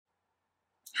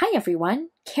Hi everyone,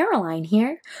 Caroline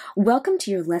here. Welcome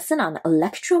to your lesson on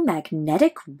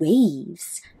electromagnetic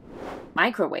waves.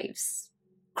 Microwaves.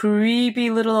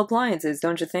 Creepy little appliances,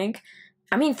 don't you think?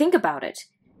 I mean, think about it.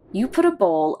 You put a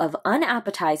bowl of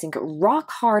unappetizing,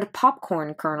 rock-hard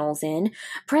popcorn kernels in,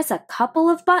 press a couple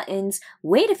of buttons,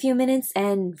 wait a few minutes,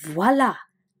 and voila!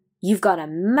 You've got a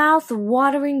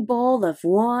mouth-watering bowl of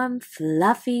warm,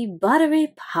 fluffy,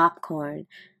 buttery popcorn.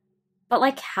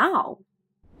 But how?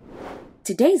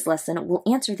 Today's lesson will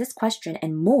answer this question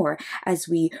and more as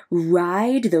we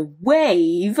ride the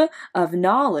wave of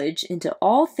knowledge into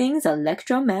all things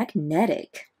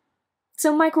electromagnetic.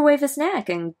 So microwave a snack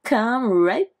and come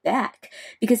right back,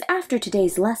 because after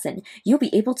today's lesson, you'll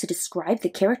be able to describe the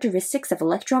characteristics of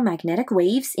electromagnetic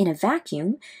waves in a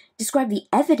vacuum, describe the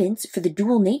evidence for the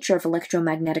dual nature of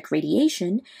electromagnetic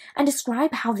radiation, and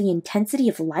describe how the intensity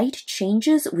of light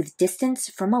changes with distance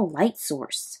from a light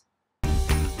source.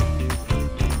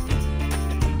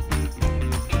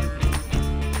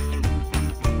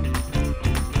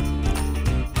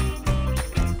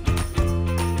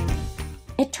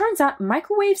 It turns out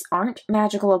microwaves aren't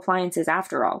magical appliances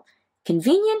after all.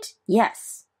 Convenient?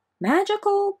 Yes.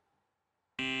 Magical?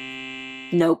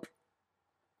 Nope.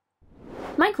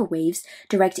 Microwaves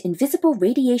direct invisible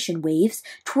radiation waves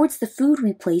towards the food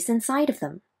we place inside of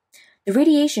them. The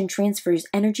radiation transfers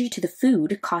energy to the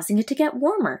food, causing it to get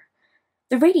warmer.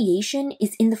 The radiation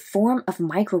is in the form of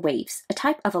microwaves, a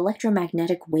type of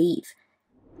electromagnetic wave.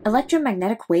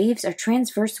 Electromagnetic waves are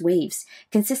transverse waves,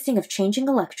 consisting of changing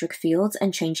electric fields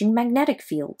and changing magnetic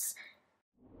fields.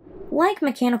 Like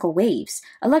mechanical waves,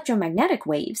 electromagnetic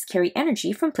waves carry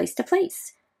energy from place to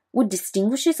place. What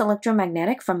distinguishes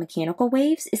electromagnetic from mechanical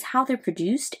waves is how they're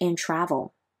produced and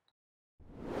travel.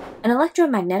 An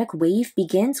electromagnetic wave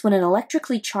begins when an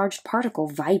electrically charged particle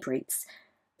vibrates.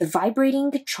 The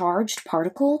vibrating charged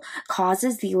particle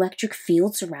causes the electric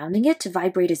field surrounding it to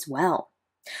vibrate as well.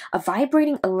 A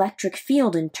vibrating electric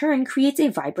field in turn creates a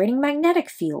vibrating magnetic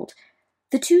field.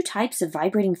 The two types of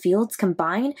vibrating fields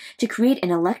combine to create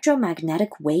an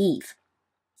electromagnetic wave.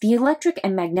 The electric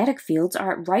and magnetic fields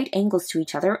are at right angles to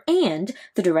each other and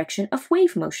the direction of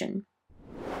wave motion.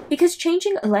 Because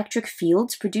changing electric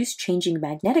fields produce changing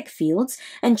magnetic fields,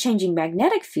 and changing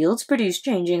magnetic fields produce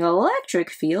changing electric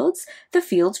fields, the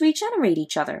fields regenerate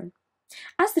each other.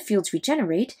 As the fields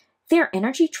regenerate, their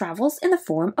energy travels in the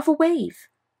form of a wave.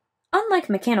 Unlike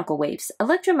mechanical waves,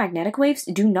 electromagnetic waves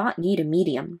do not need a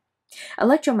medium.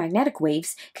 Electromagnetic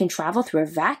waves can travel through a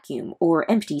vacuum or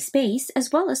empty space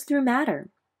as well as through matter.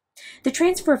 The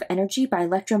transfer of energy by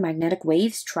electromagnetic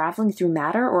waves traveling through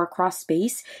matter or across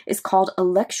space is called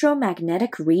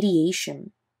electromagnetic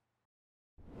radiation.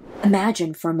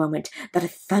 Imagine for a moment that a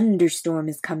thunderstorm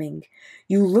is coming.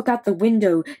 You look out the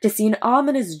window to see an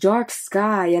ominous dark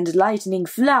sky and lightning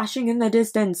flashing in the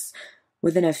distance.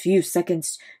 Within a few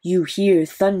seconds, you hear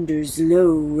thunder's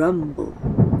low rumble.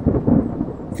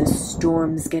 The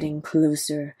storm's getting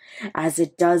closer. As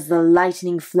it does, the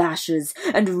lightning flashes,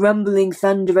 and rumbling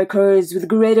thunder occurs with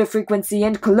greater frequency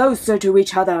and closer to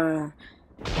each other.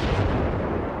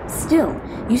 Still,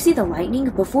 you see the lightning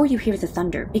before you hear the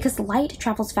thunder, because light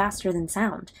travels faster than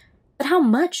sound. But how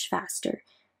much faster?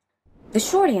 The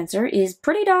short answer is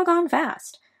pretty doggone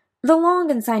fast. The long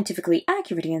and scientifically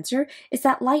accurate answer is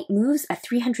that light moves at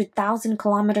 300,000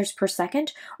 kilometers per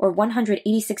second, or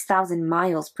 186,000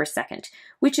 miles per second,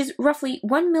 which is roughly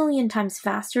 1 million times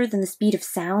faster than the speed of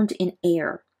sound in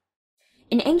air.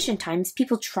 In ancient times,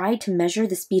 people tried to measure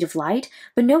the speed of light,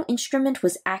 but no instrument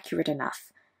was accurate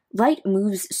enough. Light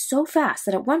moves so fast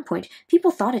that at one point,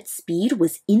 people thought its speed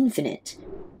was infinite.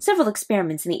 Several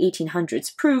experiments in the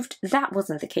 1800s proved that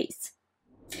wasn't the case.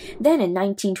 Then in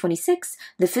 1926,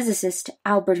 the physicist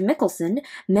Albert Michelson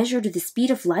measured the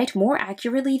speed of light more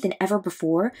accurately than ever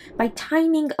before by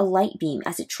timing a light beam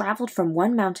as it traveled from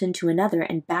one mountain to another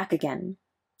and back again.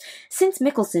 Since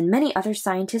Michelson, many other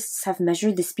scientists have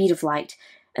measured the speed of light,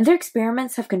 and their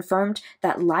experiments have confirmed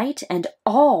that light and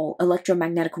all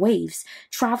electromagnetic waves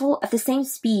travel at the same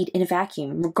speed in a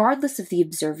vacuum, regardless of the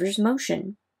observer's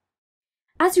motion.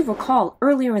 As you recall,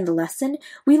 earlier in the lesson,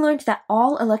 we learned that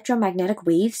all electromagnetic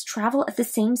waves travel at the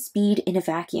same speed in a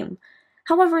vacuum.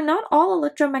 However, not all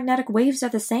electromagnetic waves are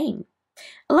the same.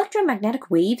 Electromagnetic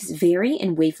waves vary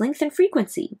in wavelength and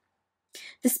frequency.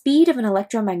 The speed of an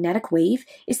electromagnetic wave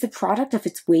is the product of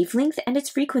its wavelength and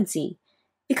its frequency.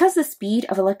 Because the speed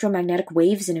of electromagnetic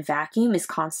waves in a vacuum is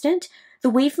constant, the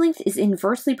wavelength is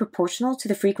inversely proportional to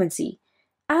the frequency.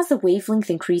 As the wavelength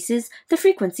increases, the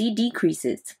frequency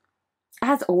decreases.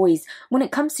 As always, when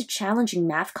it comes to challenging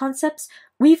math concepts,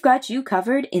 we've got you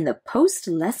covered in the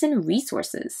post-lesson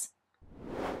resources.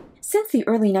 Since the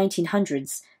early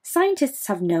 1900s, scientists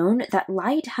have known that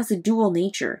light has a dual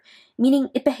nature, meaning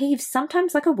it behaves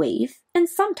sometimes like a wave and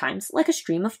sometimes like a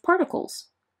stream of particles.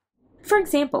 For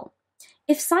example,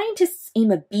 if scientists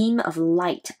aim a beam of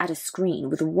light at a screen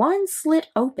with one slit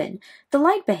open, the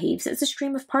light behaves as a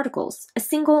stream of particles, a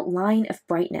single line of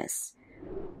brightness.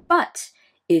 But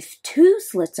if two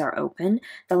slits are open,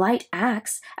 the light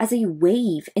acts as a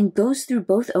wave and goes through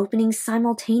both openings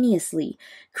simultaneously,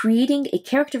 creating a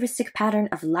characteristic pattern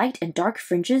of light and dark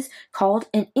fringes called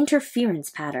an interference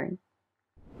pattern.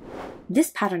 This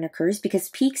pattern occurs because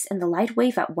peaks in the light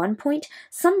wave at one point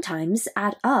sometimes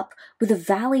add up with the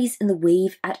valleys in the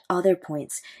wave at other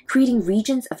points, creating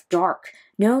regions of dark,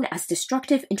 known as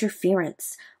destructive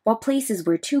interference, while places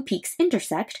where two peaks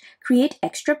intersect create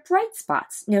extra bright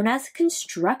spots, known as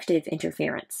constructive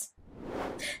interference.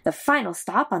 The final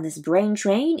stop on this brain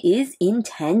train is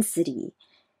intensity.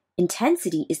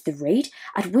 Intensity is the rate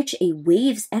at which a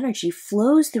wave's energy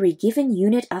flows through a given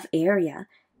unit of area.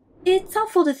 It's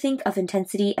helpful to think of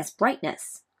intensity as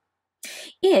brightness.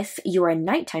 If you're a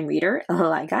nighttime reader,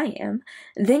 like I am,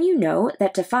 then you know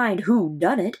that to find who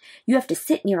done it, you have to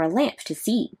sit near a lamp to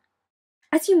see.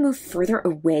 As you move further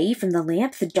away from the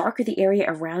lamp, the darker the area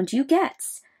around you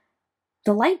gets.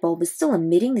 The light bulb is still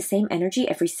emitting the same energy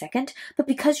every second, but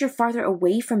because you're farther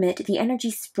away from it, the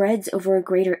energy spreads over a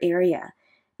greater area.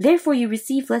 Therefore, you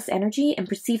receive less energy and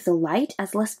perceive the light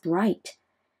as less bright.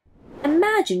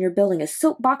 Imagine you're building a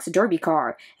soapbox derby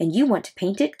car, and you want to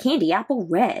paint it candy apple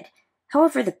red.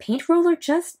 However, the paint roller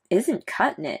just isn't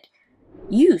cutting it.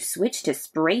 You switch to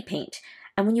spray paint,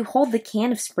 and when you hold the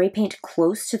can of spray paint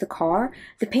close to the car,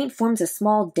 the paint forms a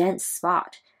small, dense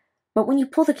spot. But when you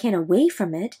pull the can away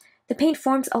from it, the paint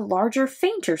forms a larger,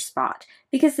 fainter spot,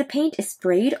 because the paint is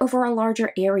sprayed over a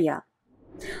larger area.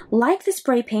 Like the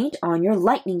spray paint on your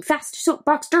lightning-fast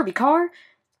soapbox derby car,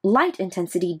 light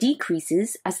intensity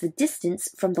decreases as the distance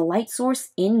from the light source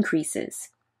increases.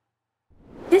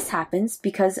 This happens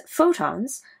because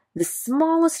photons, the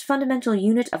smallest fundamental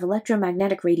unit of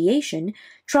electromagnetic radiation,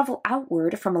 travel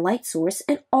outward from a light source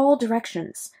in all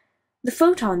directions. The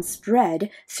photons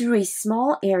spread through a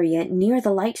small area near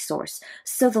the light source,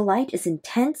 so the light is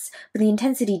intense, but the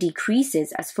intensity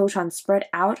decreases as photons spread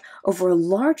out over a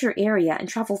larger area and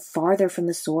travel farther from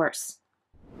the source.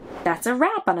 That's a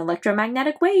wrap on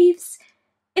electromagnetic waves.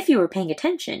 If you were paying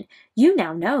attention, you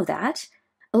now know that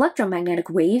electromagnetic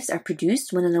waves are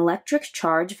produced when an electric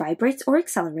charge vibrates or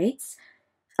accelerates.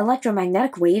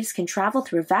 Electromagnetic waves can travel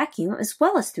through a vacuum as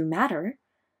well as through matter.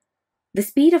 The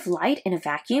speed of light in a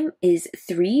vacuum is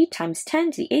 3 ×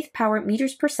 10 to the 8th power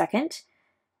meters per second.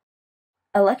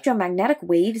 Electromagnetic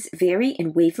waves vary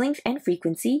in wavelength and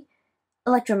frequency.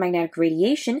 Electromagnetic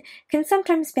radiation can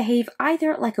sometimes behave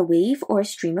either like a wave or a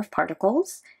stream of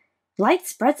particles. Light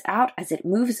spreads out as it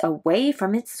moves away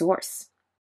from its source.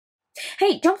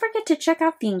 Hey, don't forget to check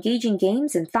out the engaging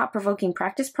games and thought-provoking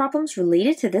practice problems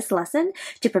related to this lesson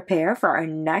to prepare for our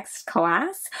next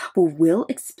class, where we'll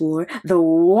explore the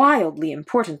wildly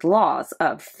important laws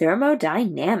of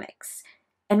thermodynamics.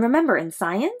 And remember, in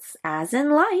science, as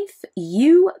in life,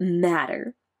 you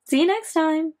matter. See you next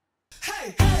time!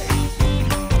 Hey, hey.